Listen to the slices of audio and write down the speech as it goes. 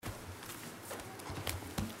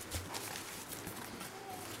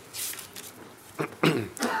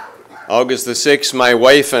August the 6th, my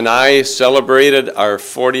wife and I celebrated our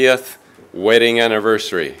 40th wedding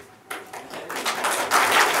anniversary.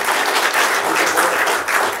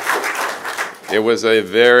 It was a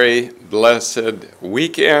very blessed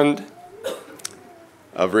weekend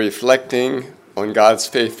of reflecting on God's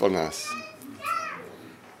faithfulness.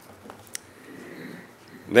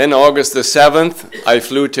 Then August the 7th, I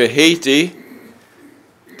flew to Haiti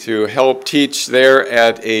to help teach there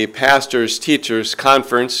at a pastor's teachers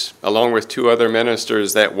conference, along with two other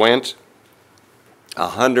ministers that went.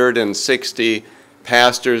 160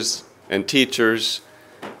 pastors and teachers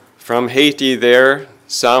from Haiti there.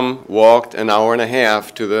 Some walked an hour and a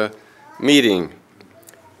half to the meeting.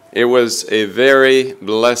 It was a very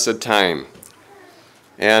blessed time.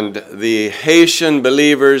 And the Haitian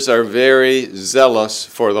believers are very zealous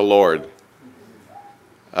for the Lord.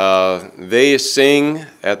 They sing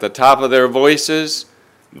at the top of their voices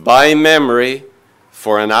by memory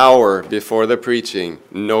for an hour before the preaching.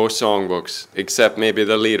 No songbooks, except maybe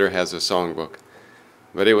the leader has a songbook.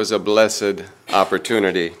 But it was a blessed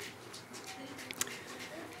opportunity.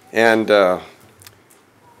 And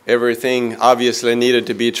everything obviously needed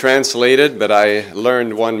to be translated, but I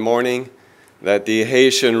learned one morning that the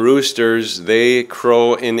Haitian roosters, they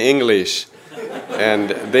crow in English. And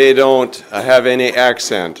they don't have any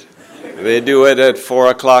accent. They do it at 4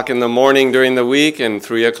 o'clock in the morning during the week and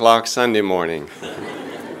 3 o'clock Sunday morning.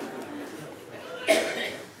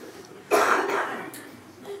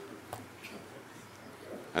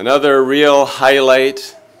 Another real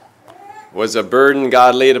highlight was a burden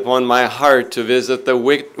God laid upon my heart to visit the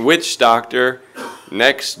witch doctor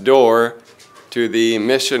next door to the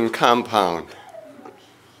mission compound.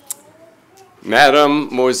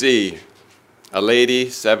 Madame Mosey, a lady,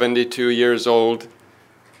 72 years old.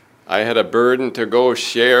 I had a burden to go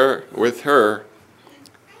share with her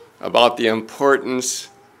about the importance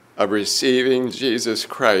of receiving Jesus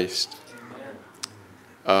Christ.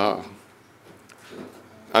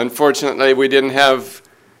 Unfortunately, we didn't have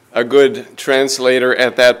a good translator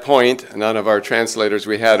at that point. None of our translators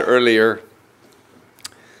we had earlier.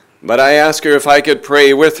 But I asked her if I could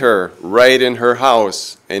pray with her right in her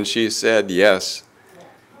house, and she said yes.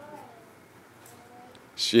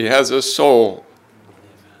 She has a soul.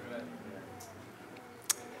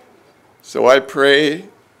 So I pray,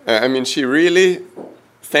 she really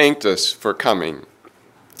thanked us for coming.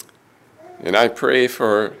 And I pray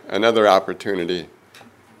for another opportunity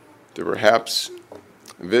to perhaps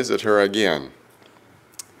visit her again.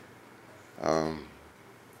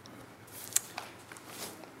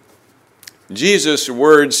 Jesus'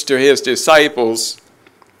 words to his disciples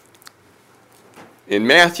in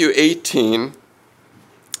Matthew 18,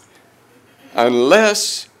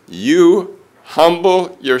 unless you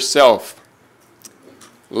humble yourself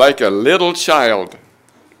like a little child,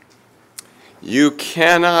 you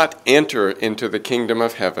cannot enter into the kingdom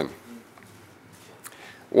of heaven.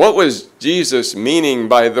 What was Jesus meaning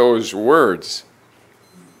by those words?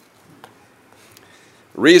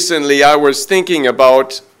 Recently, I was thinking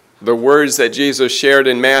about the words that Jesus shared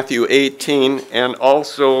in Matthew 18 and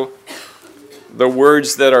also the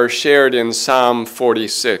words that are shared in Psalm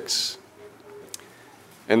 46.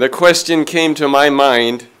 And the question came to my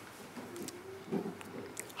mind,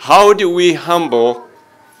 how do we humble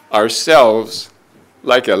ourselves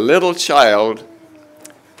like a little child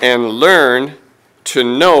and learn to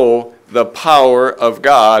know the power of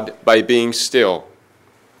God by being still?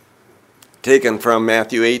 Taken from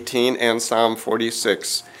Matthew 18 and Psalm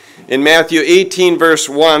 46. In Matthew 18, verse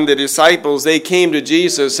 1, the disciples, they came to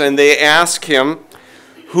Jesus and they asked him,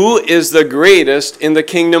 who is the greatest in the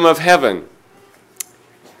kingdom of heaven?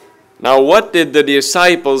 Now, what did the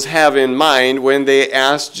disciples have in mind when they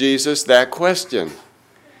asked Jesus that question?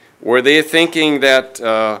 Were they thinking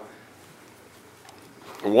that,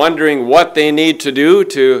 wondering what they need to do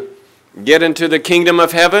to get into the kingdom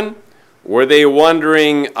of heaven? Were they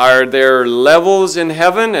wondering, are there levels in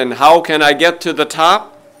heaven and how can I get to the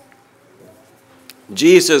top?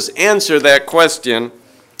 Jesus answered that question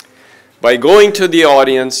by going to the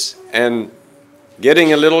audience and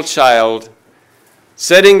getting a little child,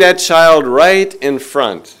 setting that child right in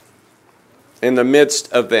front, in the midst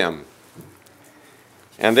of them.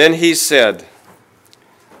 And then he said,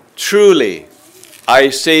 truly, I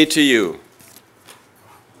say to you,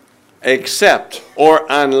 except or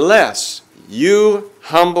unless you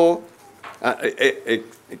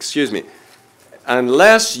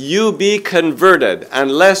unless you be converted,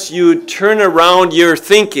 unless you turn around your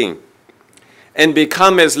thinking and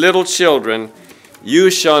become as little children, you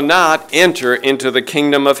shall not enter into the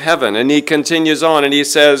kingdom of heaven. And he continues on and he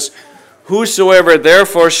says, Whosoever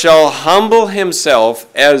therefore shall humble himself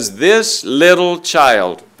as this little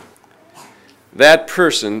child, that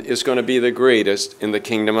person is going to be the greatest in the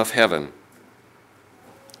kingdom of heaven.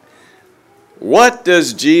 What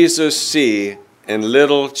does Jesus see in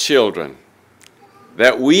little children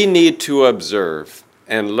that we need to observe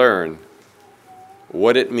and learn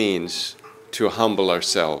what it means to humble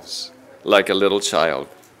ourselves like a little child?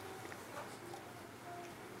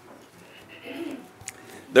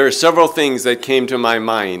 There are several things that came to my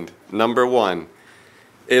mind. Number one,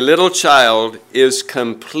 a little child is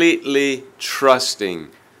completely trusting,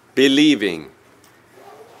 believing,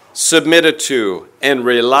 submitted to, and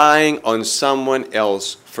relying on someone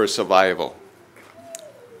else for survival.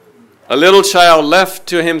 A little child left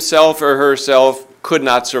to himself or herself could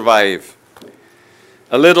not survive.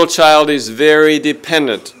 A little child is very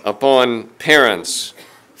dependent upon parents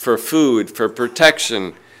for food, for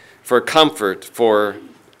protection, for comfort, for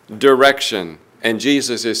direction. And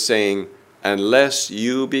Jesus is saying, unless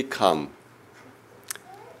you become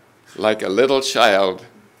like a little child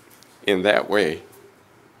in that way,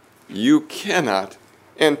 you cannot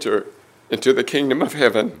enter into the kingdom of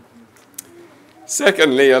heaven.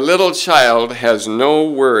 Secondly, a little child has no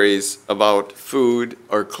worries about food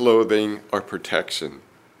or clothing or protection.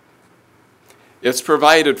 It's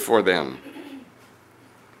provided for them.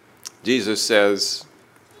 Jesus says,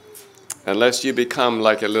 unless you become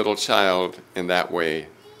like a little child in that way,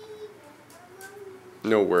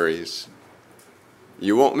 no worries.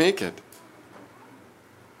 You won't make it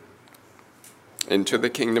into the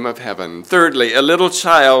kingdom of heaven. Thirdly, a little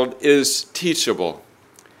child is teachable,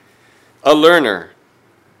 a learner.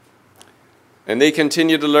 And they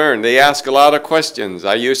continue to learn. They ask a lot of questions.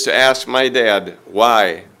 I used to ask my dad,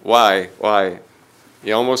 why?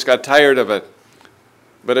 He almost got tired of it.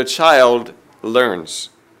 But a child learns.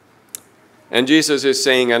 And Jesus is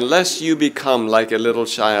saying, unless you become like a little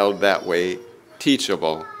child that way,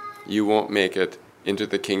 teachable, you won't make it into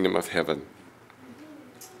the kingdom of heaven.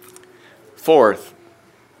 Fourth,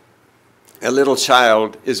 a little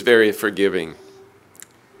child is very forgiving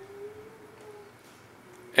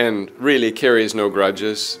and really carries no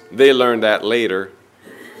grudges. They learn that later.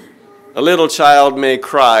 A little child may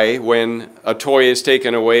cry when a toy is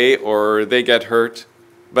taken away or they get hurt,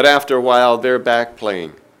 but after a while they're back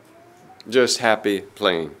playing, just happy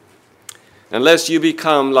playing. Unless you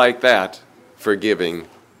become like that, forgiving,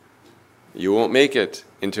 you won't make it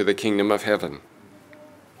into the kingdom of heaven.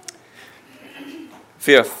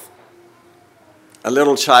 Fifth, a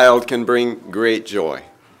little child can bring great joy.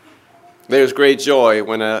 There's great joy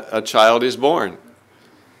when a child is born.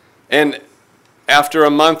 And after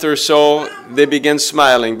a month or so, they begin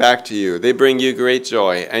smiling back to you. They bring you great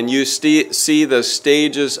joy. And you see the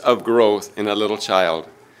stages of growth in a little child.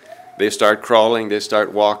 They start crawling, they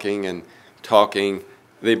start walking and talking.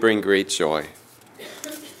 They bring great joy.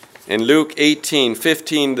 In Luke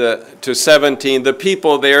 18:15 to 17, the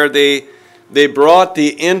people there, they brought the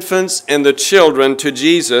infants and the children to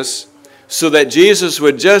Jesus so that Jesus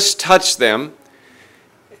would just touch them.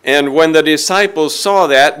 And when the disciples saw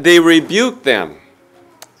that, they rebuked them.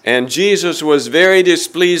 And Jesus was very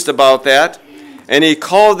displeased about that. And he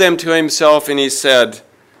called them to himself and he said,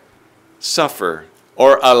 suffer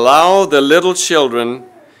or allow the little children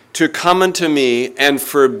to come unto me and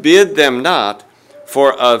forbid them not,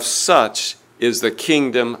 for of such is the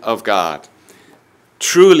kingdom of God.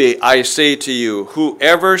 Truly I say to you,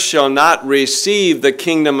 whoever shall not receive the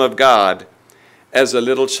kingdom of God as a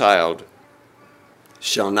little child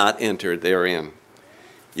shall not enter therein.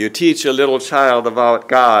 You teach a little child about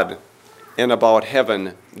God and about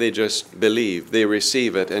heaven, they just believe, they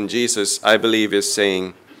receive it. And Jesus, I believe, is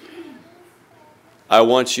saying, I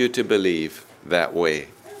want you to believe that way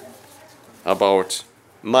about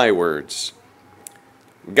my words.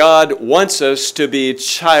 God wants us to be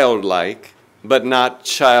childlike, but not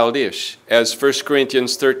childish. As 1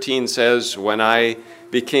 Corinthians 13 says, when I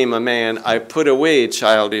became a man, I put away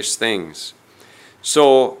childish things.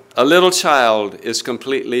 So a little child is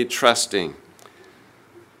completely trusting,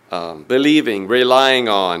 believing, relying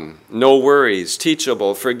on, no worries,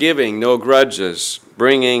 teachable, forgiving, no grudges,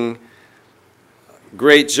 bringing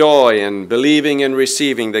great joy and believing and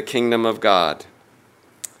receiving the kingdom of God.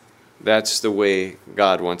 That's the way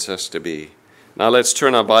God wants us to be. Now let's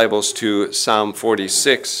turn our Bibles to Psalm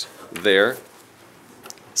 46 there.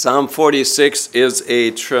 Psalm 46 is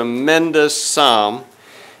a tremendous psalm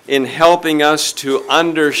in helping us to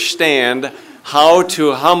understand how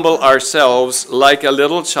to humble ourselves like a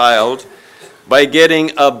little child by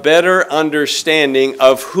getting a better understanding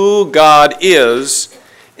of who God is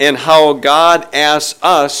and how God asks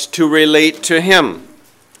us to relate to Him.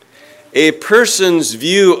 A person's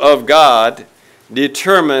view of God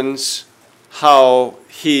determines how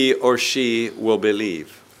he or she will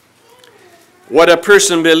believe. What a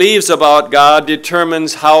person believes about God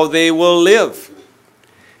determines how they will live.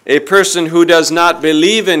 A person who does not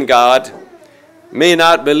believe in God may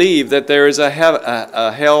not believe that there is a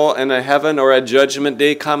hell and a heaven or a judgment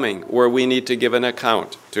day coming where we need to give an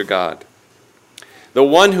account to God. The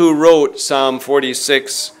one who wrote Psalm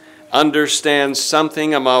 46 understands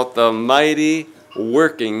something about the mighty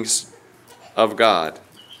workings of God.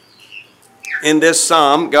 In this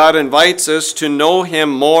psalm, God invites us to know him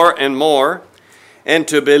more and more and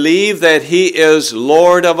to believe that he is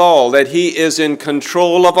Lord of all, that he is in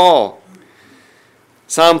control of all.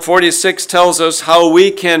 Psalm 46 tells us how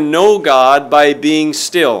we can know God by being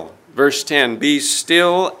still. Verse 10, be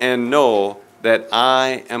still and know that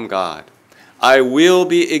I am God. I will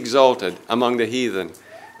be exalted among the heathen.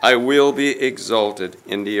 I will be exalted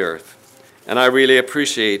in the earth. And I really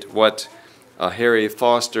appreciate what Harry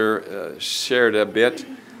Foster shared a bit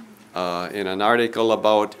in an article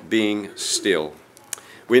about being still.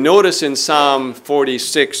 We notice in Psalm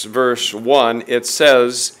 46, verse 1, it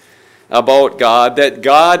says about God that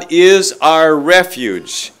God is our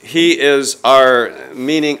refuge. He is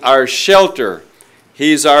meaning our shelter.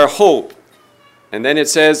 He's our hope. And then it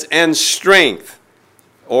says, and strength,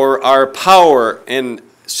 or our power and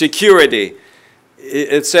security.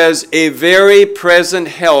 It says, a very present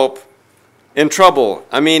help in trouble.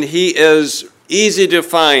 I mean, he is easy to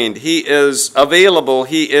find. He is available.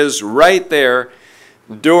 He is right there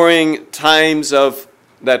during times of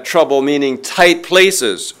that trouble, meaning tight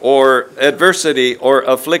places or adversity or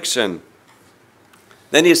affliction.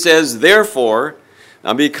 Then he says, therefore,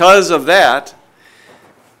 now because of that,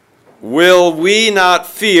 will we not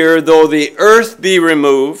fear, though the earth be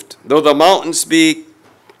removed, though the mountains be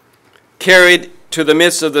carried to the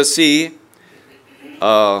midst of the sea,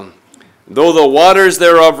 though the waters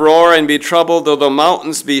thereof roar and be troubled, though the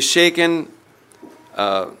mountains be shaken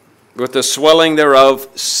with the swelling thereof,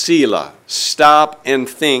 Selah. Stop and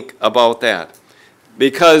think about that.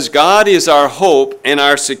 Because God is our hope and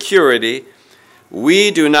our security,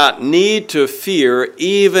 we do not need to fear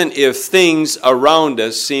even if things around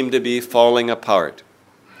us seem to be falling apart.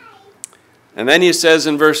 And then he says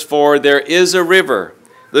in verse 4, there is a river,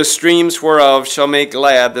 the streams whereof shall make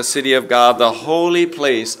glad the city of God, the holy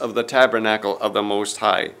place of the tabernacle of the Most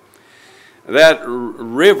High. That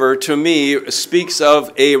river, to me, speaks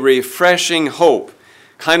of a refreshing hope,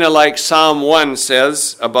 kind of like Psalm 1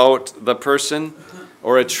 says about the person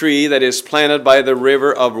or a tree that is planted by the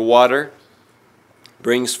river of water,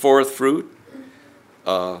 brings forth fruit,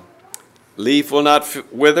 leaf will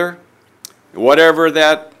not wither. Whatever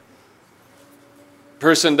that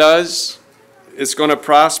person does, it's going to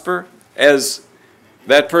prosper as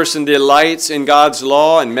that person delights in God's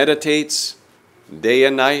law and meditates day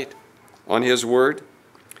and night on his word.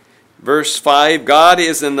 Verse 5, God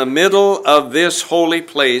is in the middle of this holy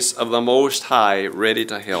place of the Most High, ready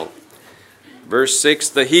to help. Verse 6,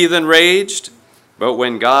 the heathen raged, but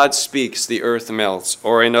when God speaks, the earth melts,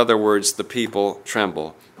 or in other words, the people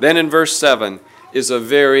tremble. Then in verse 7 is a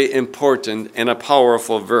very important and a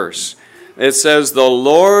powerful verse. It says, the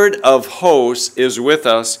Lord of hosts is with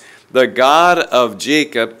us. The God of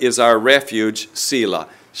Jacob is our refuge, Selah.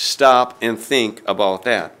 Stop and think about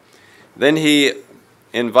that. Then he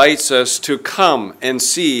invites us to come and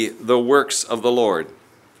see the works of the Lord.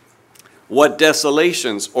 What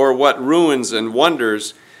desolations or what ruins and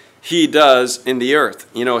wonders he does in the earth.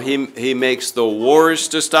 You know, he makes the wars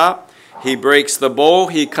to stop. He breaks the bow.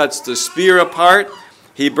 He cuts the spear apart.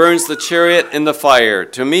 He burns the chariot in the fire.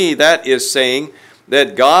 To me, that is saying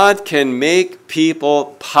that God can make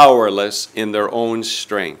people powerless in their own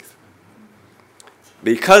strength.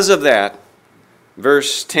 Because of that,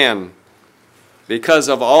 verse 10, because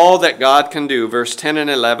of all that God can do, verse 10 and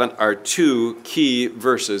 11 are two key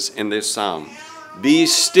verses in this psalm. Be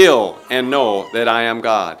still and know that I am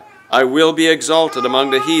God. I will be exalted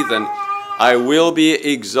among the heathen. I will be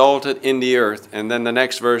exalted in the earth. And then the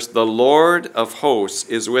next verse, the Lord of hosts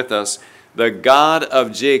is with us. The God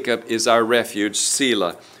of Jacob is our refuge,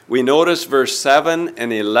 Selah. We notice verse 7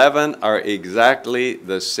 and 11 are exactly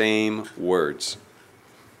the same words.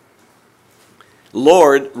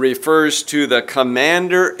 Lord refers to the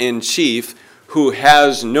commander-in-chief who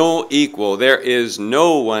has no equal. There is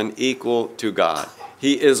no one equal to God.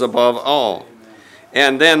 He is above all.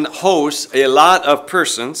 And then hosts, a lot of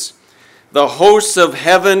persons, the hosts of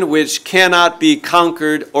heaven which cannot be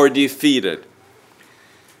conquered or defeated.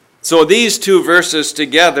 So these two verses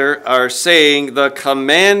together are saying the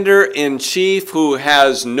commander-in-chief who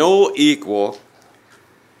has no equal,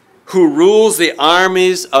 who rules the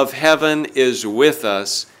armies of heaven, is with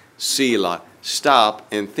us, Selah. Stop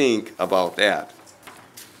and think about that.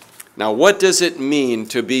 Now, what does it mean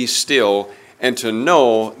to be still and to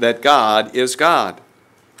know that God is God?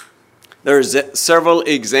 There's several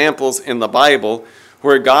examples in the Bible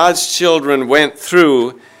where God's children went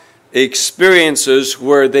through experiences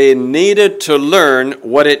where they needed to learn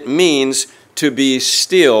what it means to be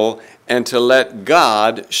still and to let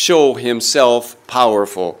God show himself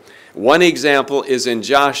powerful. One example is in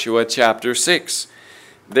Joshua chapter 6.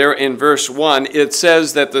 There in verse 1, it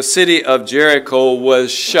says that the city of Jericho was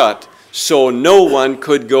shut, so no one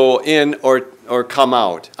could go in or come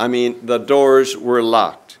out. I mean, the doors were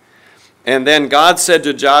locked. And then God said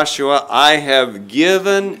to Joshua, I have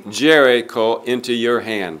given Jericho into your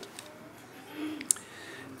hand.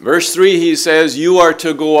 Verse 3, he says, you are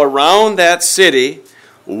to go around that city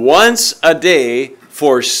once a day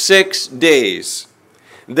for 6 days.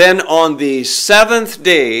 Then on the 7th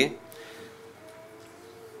day,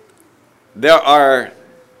 there are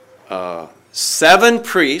 7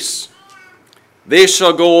 priests. They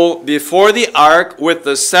shall go before the ark with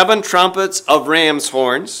the 7 trumpets of ram's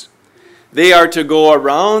horns. They are to go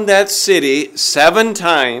around that city 7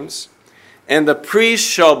 times, and the priest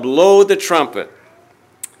shall blow the trumpet.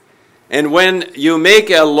 And when you make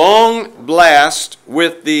a long blast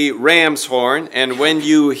with the ram's horn, and when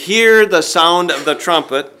you hear the sound of the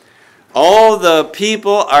trumpet, all the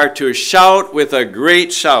people are to shout with a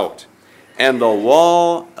great shout, and the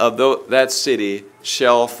wall of that city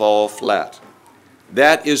shall fall flat.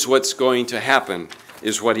 That is what's going to happen,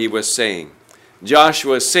 is what he was saying.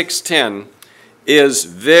 Joshua 6:10 is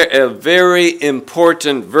a very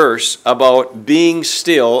important verse about being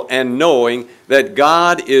still and knowing that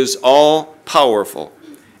God is all powerful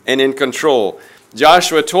and in control.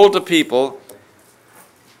 Joshua told the people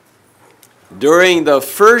during the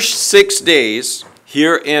first 6 days,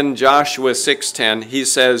 here in Joshua 6:10, he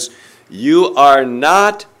says, you are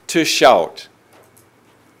not to shout.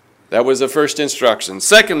 That was the first instruction.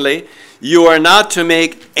 Secondly, you are not to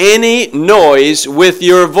make any noise with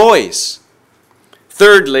your voice.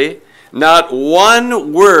 Thirdly, not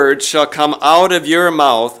one word shall come out of your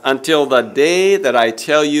mouth until the day that I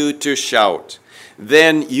tell you to shout.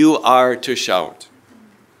 Then you are to shout.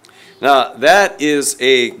 Now, that is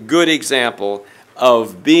a good example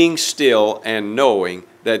of being still and knowing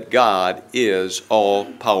that God is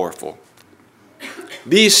all-powerful.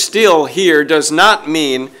 Be still here does not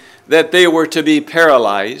mean that they were to be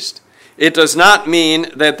paralyzed. It does not mean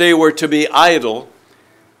that they were to be idle.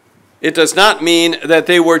 It does not mean that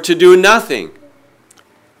they were to do nothing.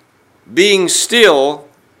 Being still,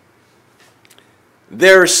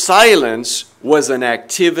 their silence was an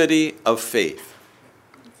activity of faith.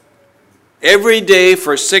 Every day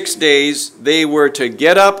for 6 days, they were to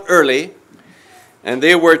get up early and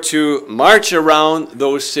they were to march around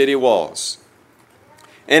those city walls.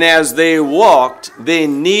 And as they walked, they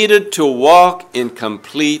needed to walk in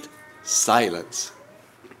complete silence.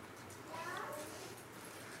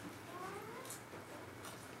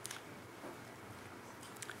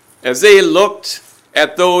 As they looked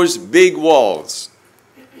at those big walls,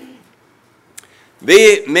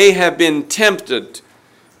 they may have been tempted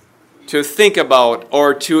to think about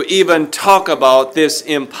or to even talk about this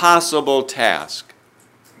impossible task.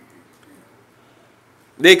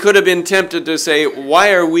 They could have been tempted to say,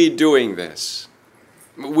 why are we doing this?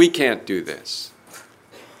 We can't do this.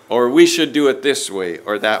 Or we should do it this way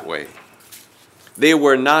or that way. They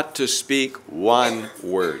were not to speak one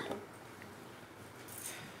word.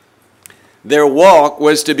 Their walk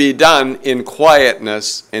was to be done in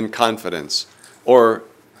quietness and confidence, or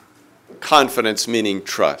confidence meaning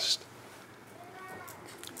trust.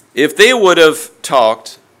 If they would have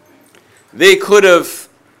talked, they could have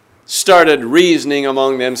started reasoning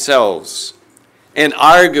among themselves and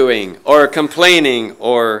arguing or complaining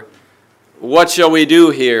or what shall we do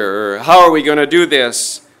here or how are we going to do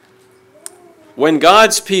this. When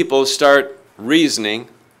God's people start reasoning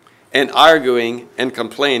and arguing and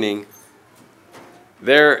complaining,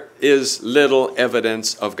 there is little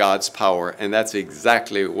evidence of God's power, and that's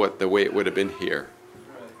exactly the way it would have been here.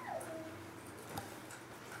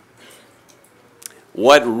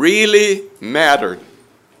 What really mattered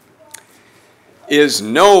is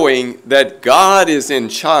knowing that God is in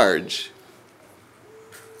charge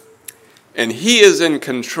and He is in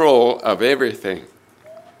control of everything.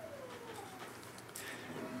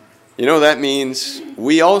 You know, that means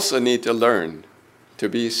we also need to learn to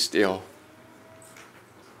be still.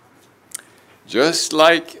 Just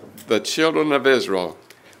like the children of Israel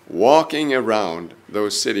walking around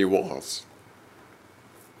those city walls.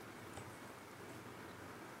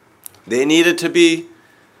 They needed to be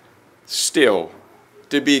still,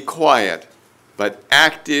 to be quiet, but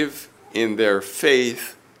active in their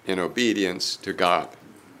faith and obedience to God.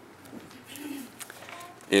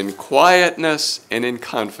 In quietness and in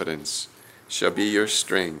confidence shall be your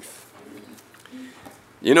strength.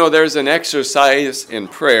 You know, there's an exercise in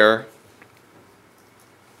prayer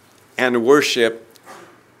and worship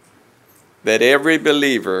that every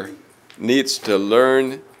believer needs to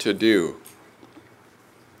learn to do.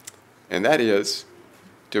 And that is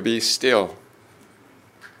to be still.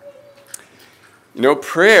 You know,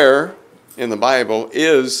 prayer in the Bible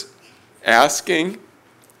is asking,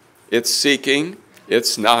 it's seeking,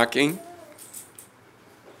 it's knocking.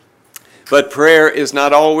 But prayer is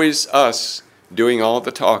not always us doing all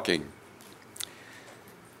the talking.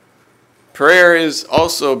 Prayer is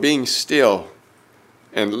also being still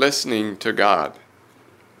and listening to God.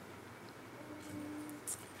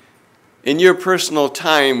 In your personal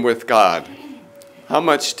time with God, how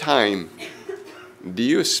much time do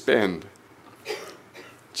you spend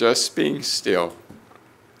just being still,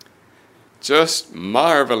 just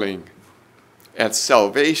marveling at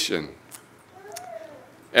salvation,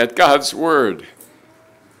 at God's Word,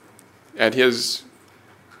 at His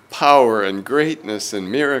power and greatness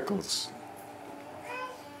and miracles?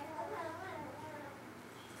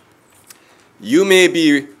 You may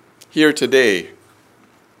be here today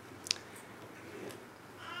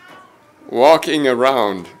walking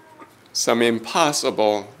around some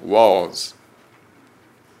impossible walls.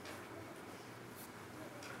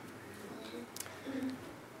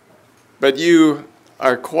 But you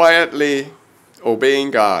are quietly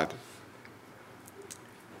obeying God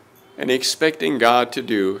and expecting God to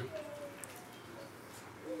do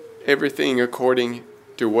everything according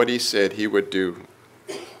to what He said He would do.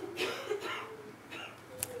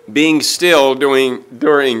 Being still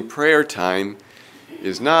during prayer time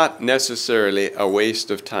is not necessarily a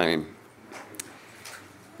waste of time.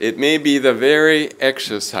 It may be the very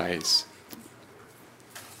exercise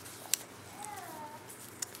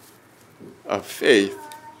of faith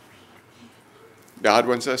God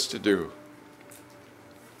wants us to do.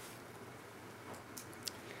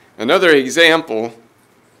 Another example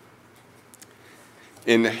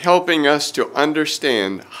in helping us to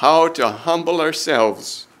understand how to humble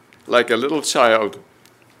ourselves like a little child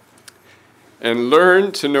and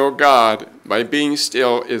learn to know God by being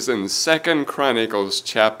still is in 2 Chronicles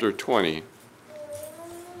chapter 20.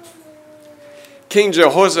 King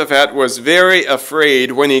Jehoshaphat was very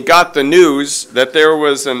afraid when he got the news that there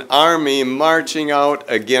was an army marching out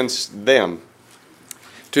against them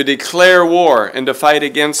to declare war and to fight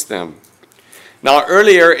against them. Now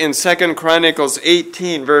earlier in 2 Chronicles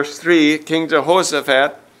 18 verse 3, King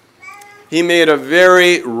Jehoshaphat, he made a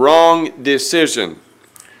very wrong decision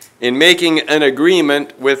in making an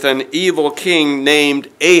agreement with an evil king named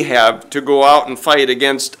Ahab to go out and fight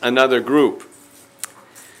against another group.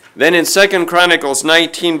 Then in 2 Chronicles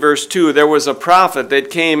 19 verse 2, there was a prophet that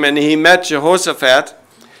came and he met Jehoshaphat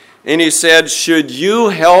and he said, "Should you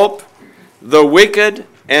help the wicked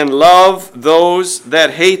and love those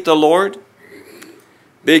that hate the Lord?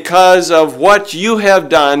 Because of what you have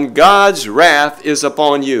done, God's wrath is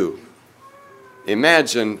upon you."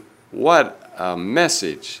 Imagine what a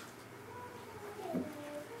message.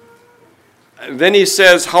 Then he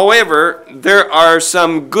says, "However, there are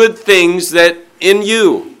some good things that in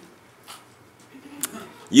you.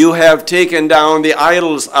 You have taken down the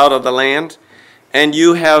idols out of the land, and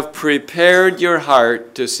you have prepared your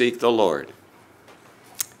heart to seek the Lord."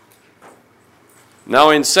 Now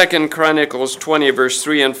in 2 Chronicles 20, verse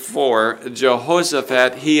 3 and 4,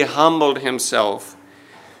 Jehoshaphat, he humbled himself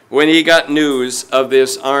when he got news of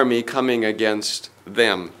this army coming against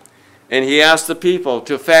them. And he asked the people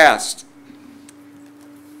to fast.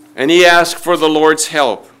 And he asked for the Lord's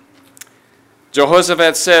help.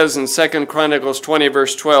 Jehoshaphat says in 2 Chronicles 20,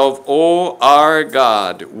 verse 12, "O our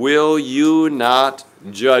God, will you not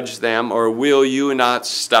judge them, or will you not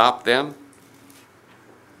stop them?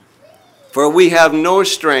 For we have no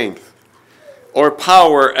strength or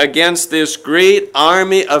power against this great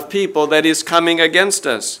army of people that is coming against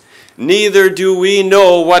us. Neither do we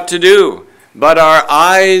know what to do, but our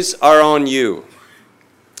eyes are on you."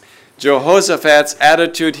 Jehoshaphat's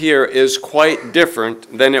attitude here is quite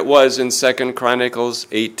different than it was in 2 Chronicles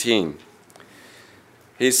 18.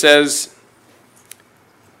 He says,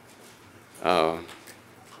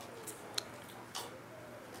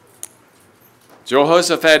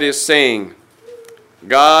 Jehoshaphat is saying,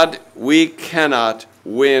 "God, we cannot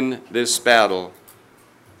win this battle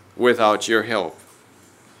without your help."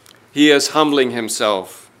 He is humbling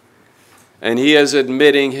himself, and he is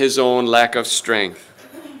admitting his own lack of strength.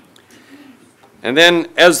 And then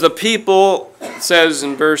as the people, it says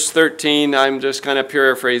in verse 13, I'm just kind of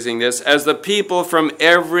paraphrasing this, as the people from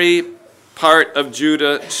every part of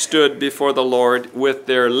Judah stood before the Lord with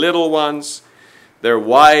their little ones, their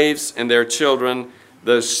wives, and their children,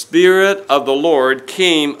 the Spirit of the Lord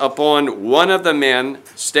came upon one of the men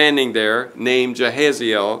standing there, named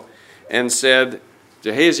Jahaziel, and said,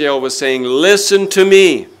 Jahaziel was saying, listen to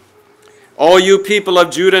me, all you people of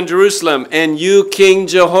Judah and Jerusalem, and you King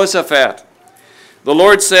Jehoshaphat. The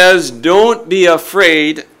Lord says, don't be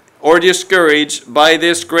afraid or discouraged by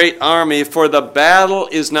this great army, for the battle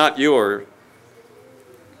is not your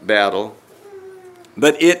battle,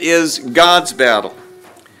 but it is God's battle.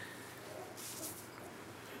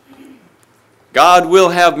 God will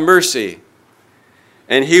have mercy,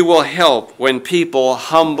 and he will help when people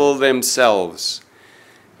humble themselves.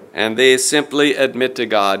 And they simply admit to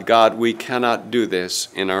God, God, we cannot do this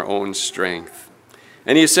in our own strength.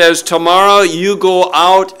 And he says, tomorrow you go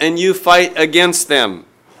out and you fight against them.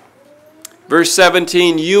 Verse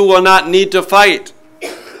 17, you will not need to fight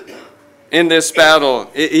in this battle.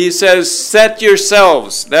 He says, set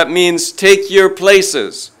yourselves. That means take your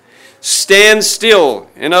places. Stand still.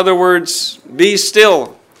 In other words, be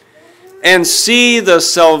still. And see the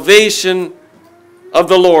salvation of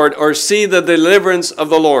the Lord, or see the deliverance of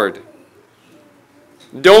the Lord.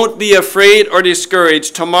 Don't be afraid or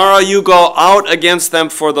discouraged. Tomorrow you go out against them,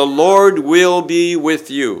 for the Lord will be with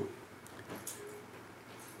you.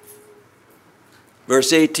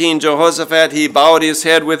 Verse 18, Jehoshaphat, he bowed his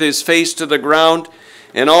head with his face to the ground,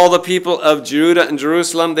 and all the people of Judah and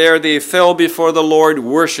Jerusalem there, they fell before the Lord,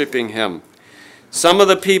 worshiping him. Some of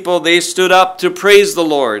the people, they stood up to praise the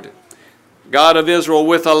Lord, God of Israel,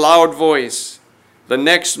 with a loud voice. The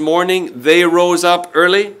next morning they rose up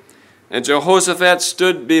early, and Jehoshaphat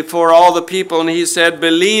stood before all the people, and he said,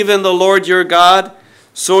 believe in the Lord your God,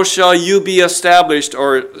 so shall you be established,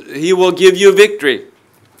 or he will give you victory.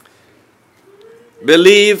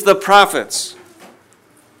 Believe the prophets,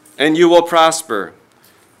 and you will prosper.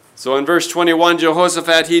 So in verse 21,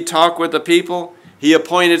 Jehoshaphat, he talked with the people. He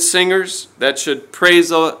appointed singers that should praise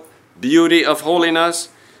the beauty of holiness.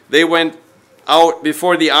 They went out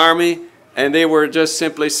before the army, and they were just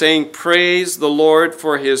simply saying, praise the Lord,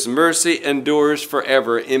 for his mercy endures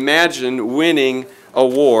forever. Imagine winning a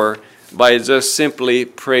war by just simply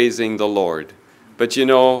praising the Lord. But you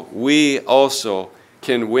know, we also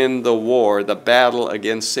can win the war, the battle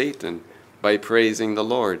against Satan, by praising the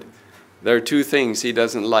Lord. There are two things he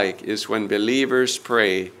doesn't like, is when believers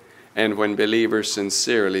pray and when believers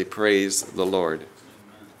sincerely praise the Lord.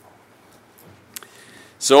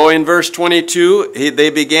 So in verse 22,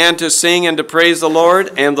 they began to sing and to praise the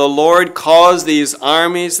Lord, and the Lord caused these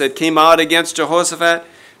armies that came out against Jehoshaphat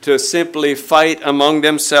to simply fight among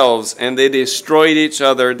themselves, and they destroyed each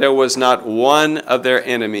other. There was not one of their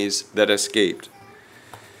enemies that escaped.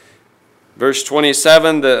 Verse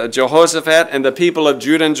 27, the Jehoshaphat and the people of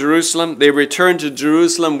Judah and Jerusalem, they returned to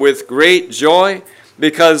Jerusalem with great joy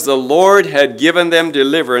because the Lord had given them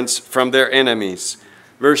deliverance from their enemies.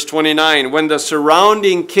 Verse 29, when the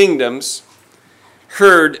surrounding kingdoms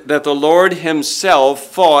heard that the Lord himself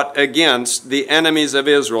fought against the enemies of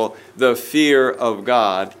Israel, the fear of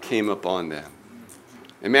God came upon them.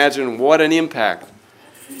 Imagine what an impact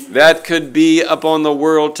that could be upon the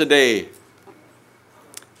world today.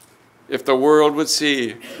 If the world would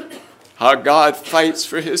see how God fights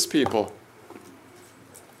for his people.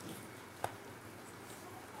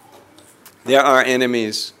 There are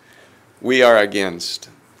enemies we are against.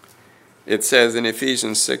 It says in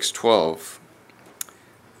Ephesians 6:12,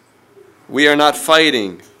 we are not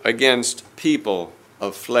fighting against people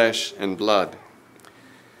of flesh and blood,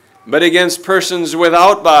 but against persons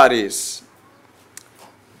without bodies,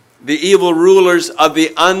 the evil rulers of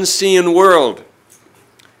the unseen world,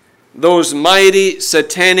 those mighty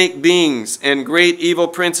satanic beings and great evil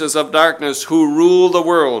princes of darkness who rule the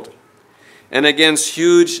world, and against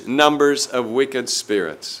huge numbers of wicked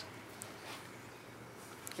spirits.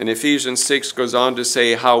 And Ephesians 6 goes on to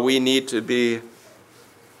say how we need to be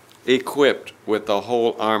equipped with the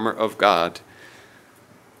whole armor of God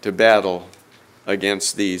to battle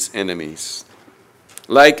against these enemies.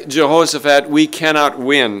 Like Jehoshaphat, we cannot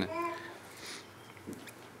win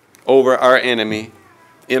over our enemy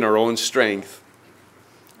in our own strength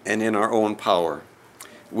and in our own power.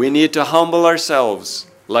 We need to humble ourselves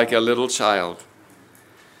like a little child,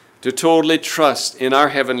 to totally trust in our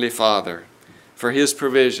Heavenly Father for his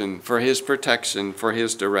provision, for his protection, for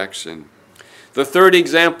his direction. The third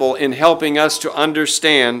example in helping us to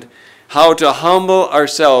understand how to humble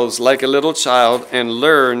ourselves like a little child and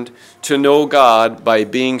learn to know God by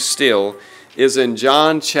being still is in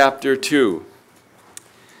John chapter 2.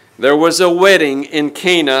 there was a wedding in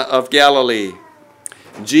Cana of Galilee.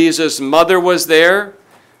 Jesus' mother was there.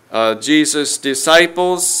 Jesus'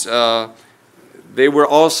 disciples, Jesus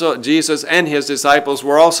and his disciples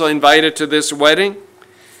were also invited to this wedding.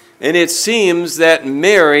 And it seems that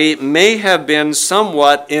Mary may have been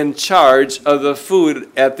somewhat in charge of the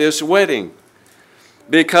food at this wedding,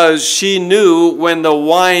 because she knew when the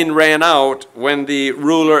wine ran out, when the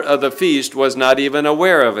ruler of the feast was not even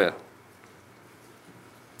aware of it.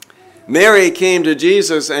 Mary came to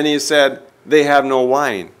Jesus and he said, "They have no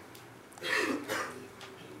wine."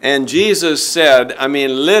 And Jesus said,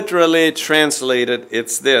 literally translated,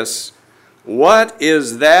 it's this: "What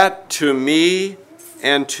is that to me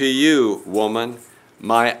and to you, woman?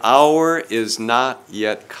 My hour is not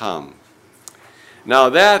yet come." Now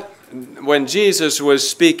that, when Jesus was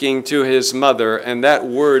speaking to his mother, and that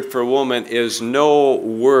word for woman is no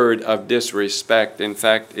word of disrespect. In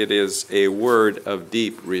fact, it is a word of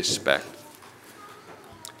deep respect.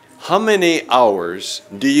 How many hours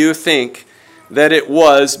do you think that it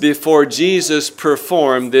was before Jesus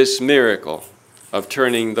performed this miracle of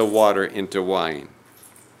turning the water into wine?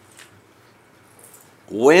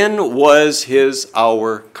 When was his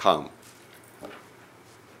hour come?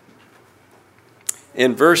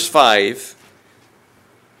 In verse 5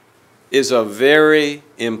 is a very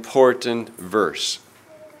important verse.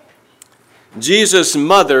 Jesus'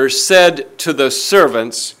 mother said to the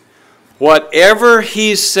servants, "Whatever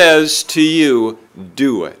he says to you,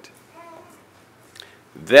 do it."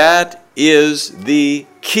 That is the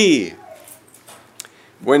key.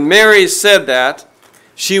 When Mary said that,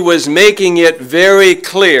 she was making it very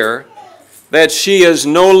clear that she is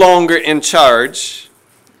no longer in charge.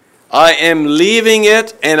 I am leaving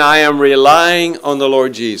it and I am relying on the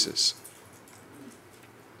Lord Jesus.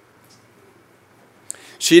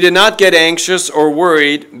 She did not get anxious or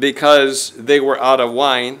worried because they were out of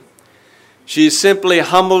wine. She simply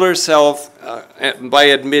humbled herself by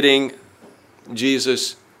admitting,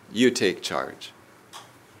 "Jesus, you take charge."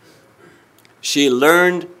 She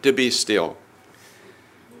learned to be still.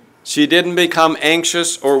 She didn't become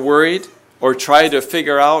anxious or worried or try to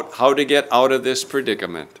figure out how to get out of this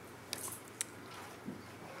predicament.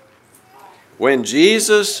 When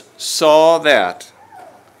Jesus saw that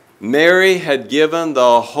Mary had given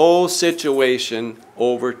the whole situation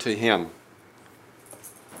over to him,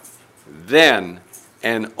 then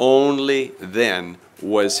and only then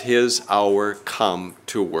was his hour come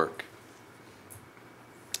to work.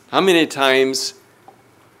 How many times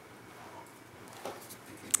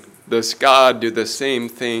does God do the same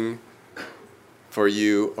thing for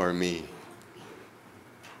you or me?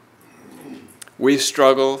 We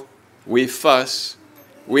struggle, we fuss,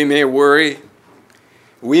 we may worry,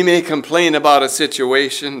 we may complain about a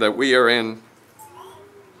situation that we are in,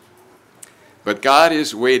 but God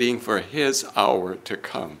is waiting for his hour to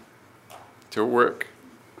come to work.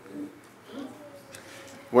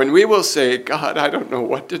 When we will say, "God, I don't know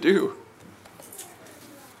what to do.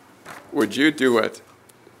 Would you do it?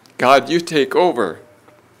 God, you take over.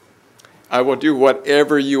 I will do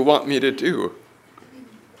whatever you want me to do."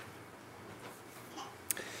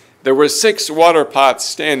 There were 6 water pots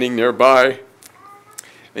standing nearby,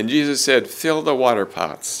 and Jesus said, "Fill the water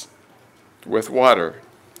pots with water."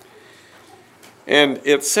 And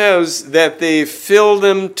it says that they filled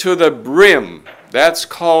them to the brim. That's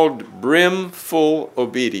called brimful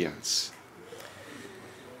obedience.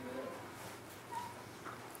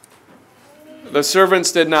 The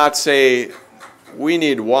servants did not say, "We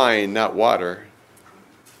need wine, not water."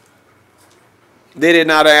 They did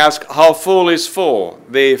not ask, "How full is full?"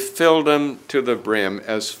 They filled them to the brim,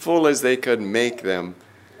 as full as they could make them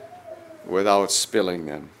without spilling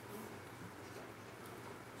them.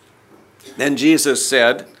 Then Jesus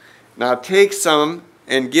said, "Now take some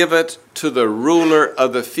and give it to the ruler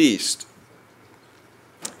of the feast."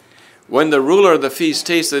 When the ruler of the feast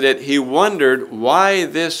tasted it, he wondered why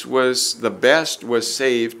this was the best was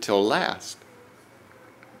saved till last.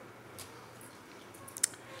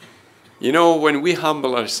 You know, when we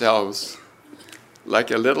humble ourselves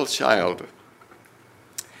like a little child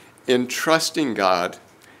in trusting God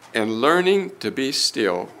and learning to be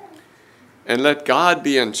still and let God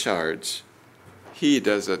be in charge, he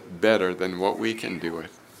does it better than what we can do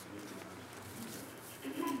it.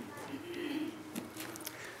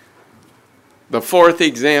 The fourth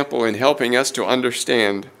example in helping us to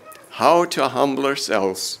understand how to humble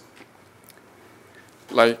ourselves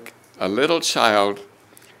like a little child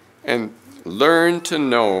and learn to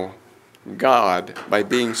know God by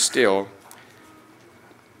being still.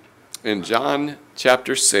 In John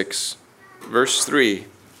chapter 6, verse 3,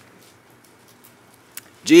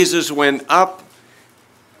 Jesus went up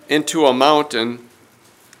into a mountain,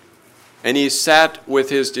 and he sat with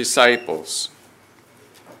his disciples.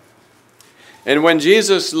 And when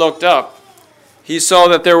Jesus looked up, he saw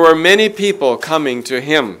that there were many people coming to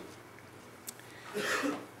him.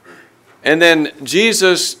 And then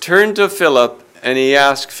Jesus turned to Philip and he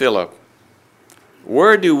asked Philip,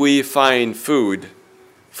 "Where do we find food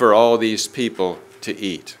for all these people to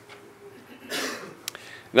eat?"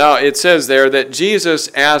 Now it says there that Jesus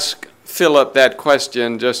asked Philip that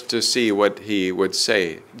question just to see what he would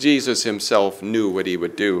say. Jesus himself knew what he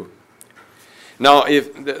would do. Now,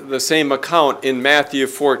 if the same account in Matthew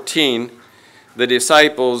 14, the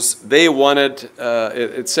disciples, they wanted,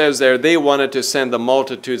 it says there, they wanted to send the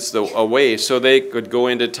multitudes away so they could go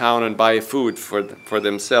into town and buy food for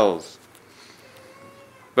themselves.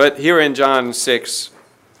 But here in John 6,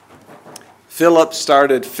 Philip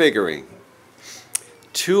started figuring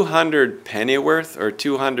 200 pennyworth or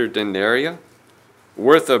 200 denarii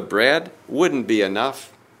worth of bread wouldn't be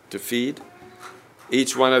enough to feed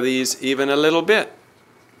each one of these even a little bit.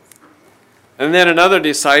 And then another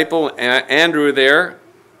disciple, Andrew there,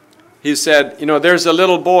 he said, there's a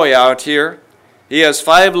little boy out here. He has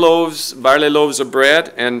 5 loaves, barley loaves of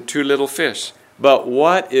bread and 2 little fish. But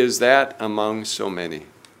what is that among so many?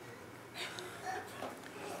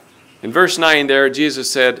 In verse 9 there, Jesus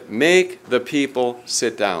said, "Make the people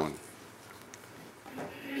sit down."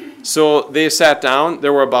 So they sat down.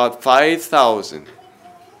 There were about 5,000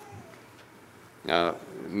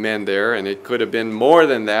 men there, and it could have been more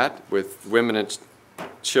than that with women and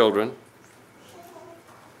children.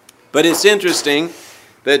 But it's interesting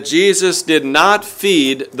that Jesus did not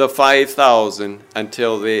feed the 5,000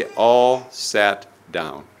 until they all sat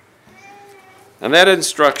down. And that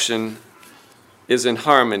instruction is in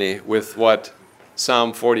harmony with what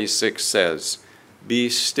Psalm 46 says, "Be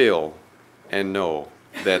still and know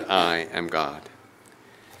that I am God."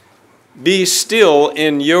 Be still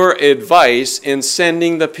in your advice in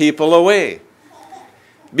sending the people away.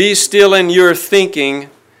 Be still in your thinking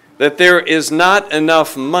that there is not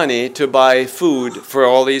enough money to buy food for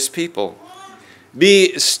all these people.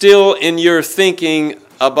 Be still in your thinking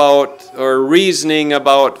about or reasoning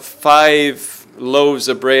about 5 loaves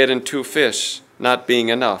of bread and 2 fish not being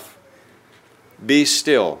enough. Be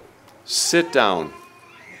still, sit down,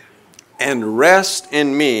 and rest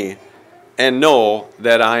in me and know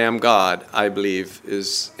that I am God, I believe,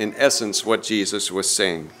 is in essence what Jesus was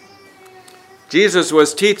saying. Jesus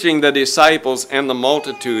was teaching the disciples and the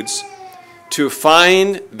multitudes to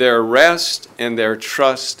find their rest and their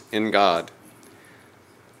trust in God,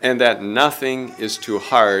 and that nothing is too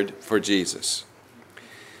hard for Jesus.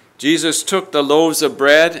 Jesus took the loaves of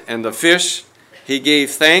bread and the fish. He gave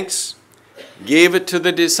thanks, gave it to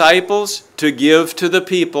the disciples to give to the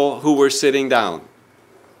people who were sitting down.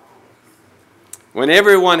 When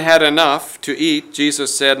everyone had enough to eat,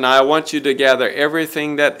 Jesus said, "Now I want you to gather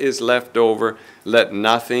everything that is left over. Let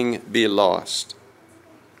nothing be lost."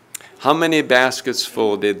 How many baskets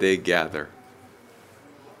full did they gather?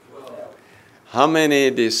 How many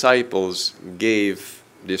disciples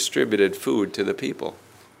distributed food to the people?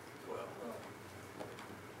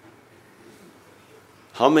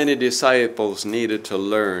 How many disciples needed to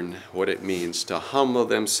learn what it means to humble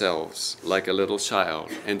themselves like a little child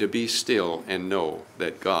and to be still and know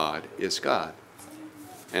that God is God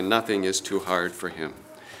and nothing is too hard for him?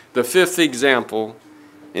 The 5th example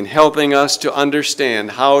in helping us to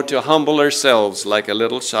understand how to humble ourselves like a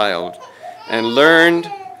little child and learn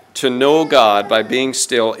to know God by being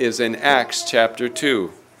still is in Acts chapter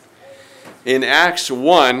 2. In Acts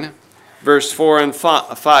 1, verse 4 and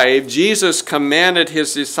 5, Jesus commanded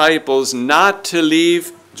his disciples not to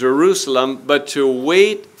leave Jerusalem, but to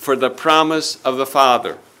wait for the promise of the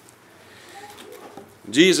Father.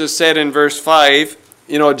 Jesus said in verse 5,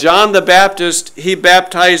 John the Baptist, he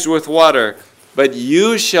baptized with water, but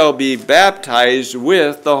you shall be baptized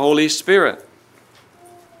with the Holy Spirit.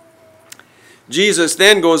 Jesus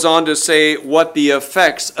then goes on to say what the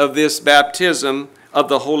effects of this baptism of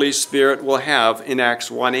the Holy Spirit will have in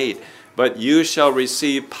Acts 1:8. But you shall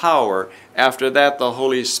receive power. After that, the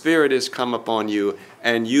Holy Spirit is come upon you,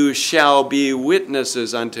 and you shall be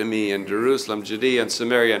witnesses unto me in Jerusalem, Judea, and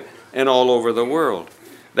Samaria, and all over the world.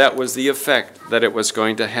 That was the effect that it was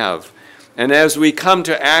going to have. And as we come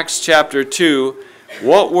to Acts chapter 2,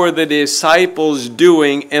 what were the disciples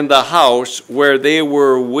doing in the house where they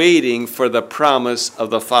were waiting for the promise of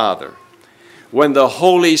the Father? When the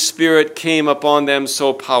Holy Spirit came upon them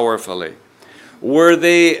so powerfully, were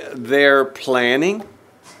they there planning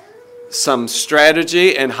some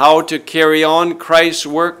strategy and how to carry on Christ's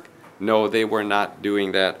work? No, they were not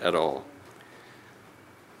doing that at all.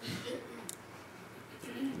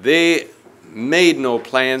 They made no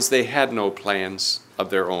plans. They had no plans of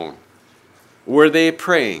their own. Were they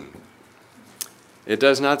praying? It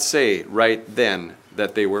does not say right then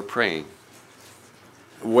that they were praying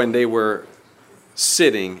when they were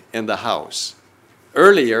sitting in the house.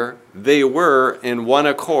 Earlier, they were in one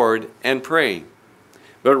accord and praying.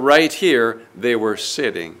 But right here, they were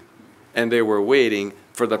sitting and they were waiting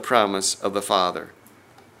for the promise of the Father.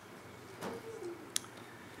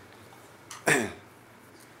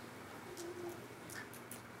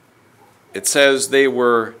 It says they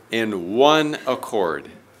were in one accord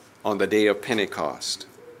on the day of Pentecost.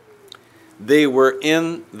 They were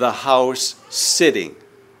in the house sitting.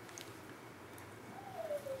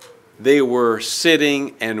 They were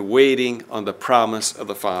sitting and waiting on the promise of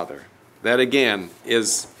the Father. That again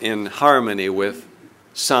is in harmony with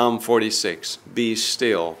Psalm 46. Be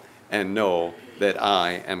still and know that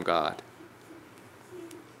I am God.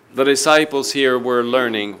 The disciples here were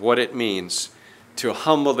learning what it means to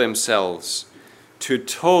humble themselves, to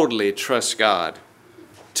totally trust God,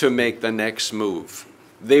 to make the next move.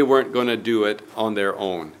 They weren't going to do it on their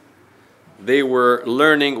own. They were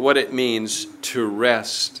learning what it means to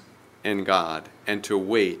rest in God and to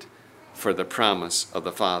wait for the promise of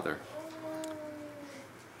the Father.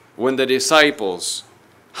 When the disciples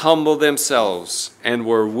humbled themselves and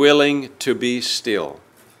were willing to be still,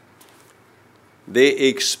 they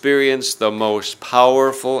experienced the most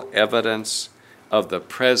powerful evidence of the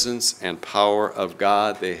presence and power of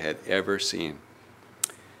God they had ever seen.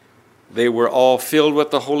 They were all filled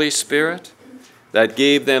with the Holy Spirit that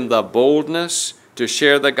gave them the boldness to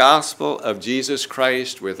share the gospel of Jesus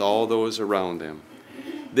Christ with all those around them.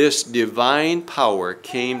 This divine power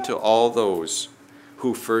came to all those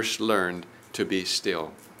who first learned to be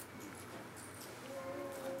still.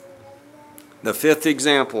 The fifth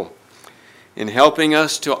example in helping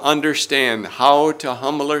us to understand how to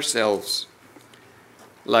humble ourselves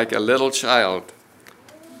like a little child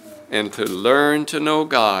and to learn to know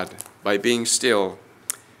God by being still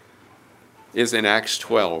is in Acts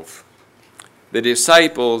 12. The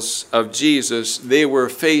disciples of Jesus, they were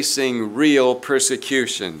facing real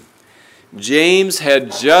persecution. James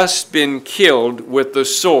had just been killed with the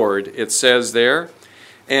sword, it says there.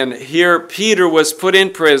 And here Peter was put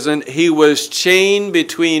in prison. He was chained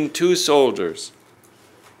between two soldiers.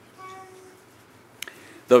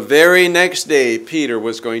 The very next day, Peter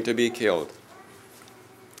was going to be killed.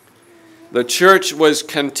 The church was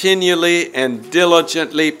continually and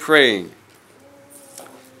diligently praying.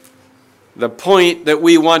 The point that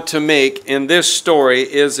we want to make in this story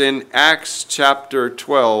is in Acts chapter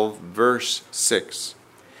 12, verse 6.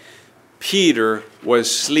 Peter was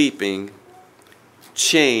sleeping,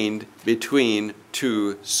 chained between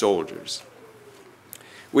two soldiers.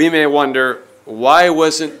 We may wonder, why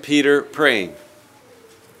wasn't Peter praying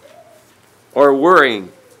or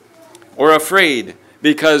worrying or afraid?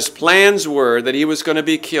 Because plans were that he was going to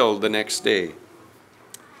be killed the next day.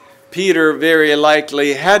 Peter very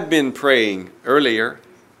likely had been praying earlier,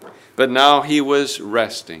 but now he was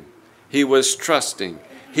resting. He was trusting.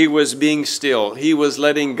 He was being still. He was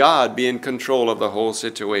letting God be in control of the whole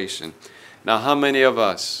situation. Now, how many of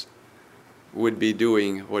us would be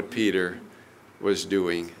doing what Peter was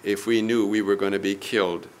doing if we knew we were going to be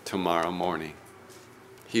killed tomorrow morning?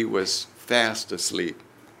 He was fast asleep.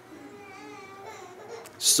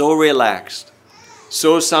 So relaxed,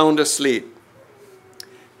 so sound asleep,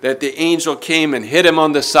 that the angel came and hit him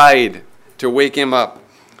on the side to wake him up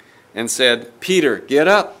and said, Peter, get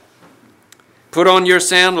up. Put on your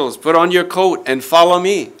sandals, put on your coat, and follow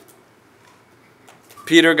me.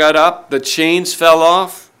 Peter got up, the chains fell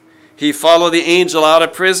off. He followed the angel out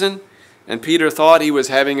of prison, and Peter thought he was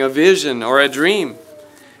having a vision or a dream.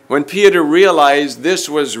 When Peter realized this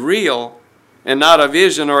was real and not a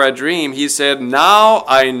vision or a dream, he said, now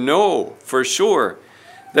I know for sure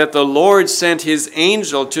that the Lord sent his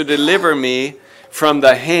angel to deliver me from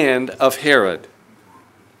the hand of Herod.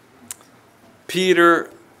 Peter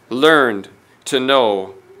learned to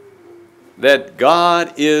know that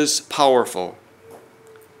God is powerful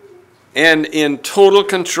and in total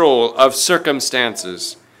control of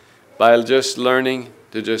circumstances by just learning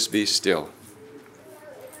to just be still.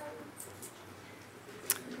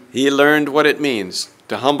 He learned what it means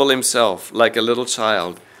to humble himself like a little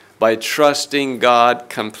child by trusting God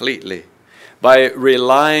completely, by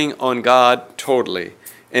relying on God totally,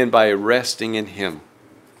 and by resting in him.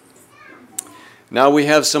 Now we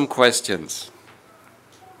have some questions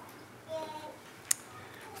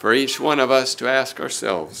for each one of us to ask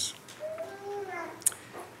ourselves.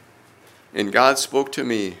 And God spoke to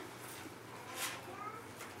me,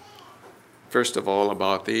 first of all,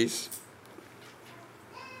 about these.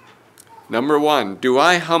 Number one, do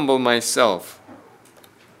I humble myself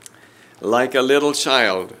like a little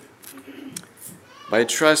child by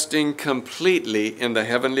trusting completely in the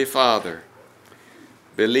Heavenly Father,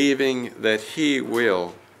 believing that He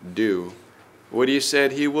will do what He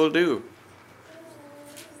said He will do?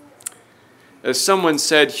 As someone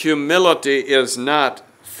said, humility is not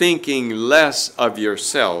thinking less of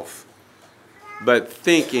yourself, but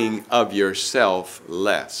thinking of yourself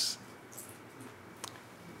less.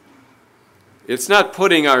 It's not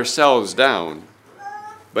putting ourselves down,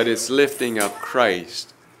 but it's lifting up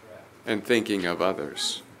Christ and thinking of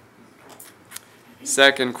others.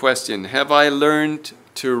 Second question, have I learned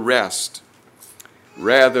to rest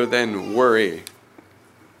rather than worry?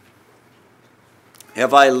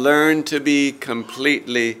 Have I learned to be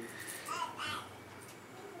completely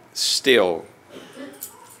still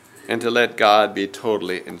and to let God be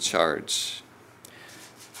totally in charge?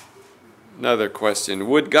 Another question,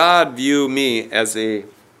 would God view me as a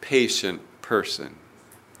patient person?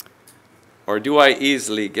 Or do I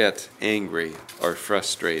easily get angry or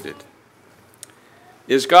frustrated?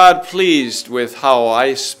 Is God pleased with how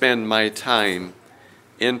I spend my time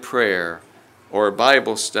in prayer or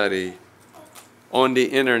Bible study, on the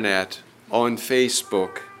internet, on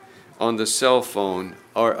Facebook, on the cell phone,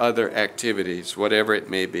 or other activities, whatever it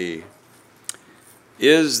may be?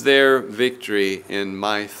 Is there victory in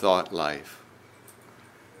my thought life?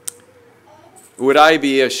 Would I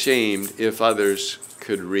be ashamed if others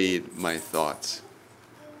could read my thoughts?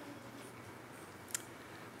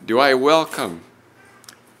 Do I welcome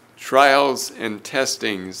trials and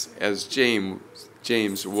testings as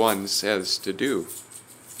James 1 says to do?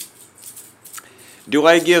 Do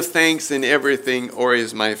I give thanks in everything, or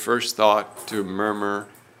is my first thought to murmur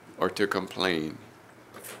or to complain?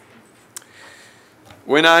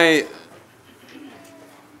 When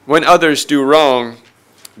others do wrong,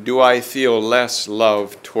 do I feel less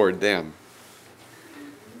love toward them?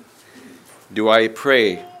 Do I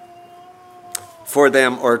pray for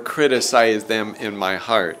them or criticize them in my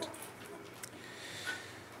heart?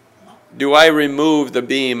 Do I remove the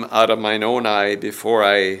beam out of mine own eye before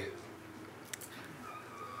I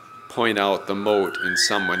point out the mote in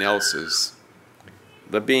someone else's?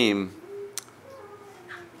 The beam,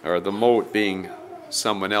 or the mote being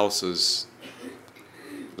someone else's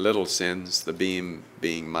little sins, the beam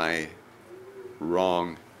being my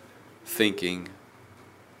wrong thinking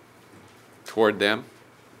toward them.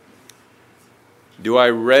 Do I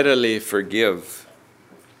readily forgive?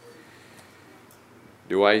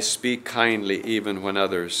 Do I speak kindly even when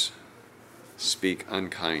others speak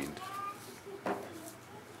unkind?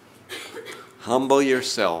 Humble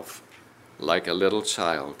yourself like a little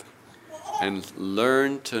child and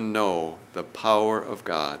learn to know the power of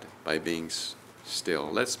God by being still.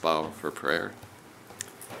 Let's bow for prayer.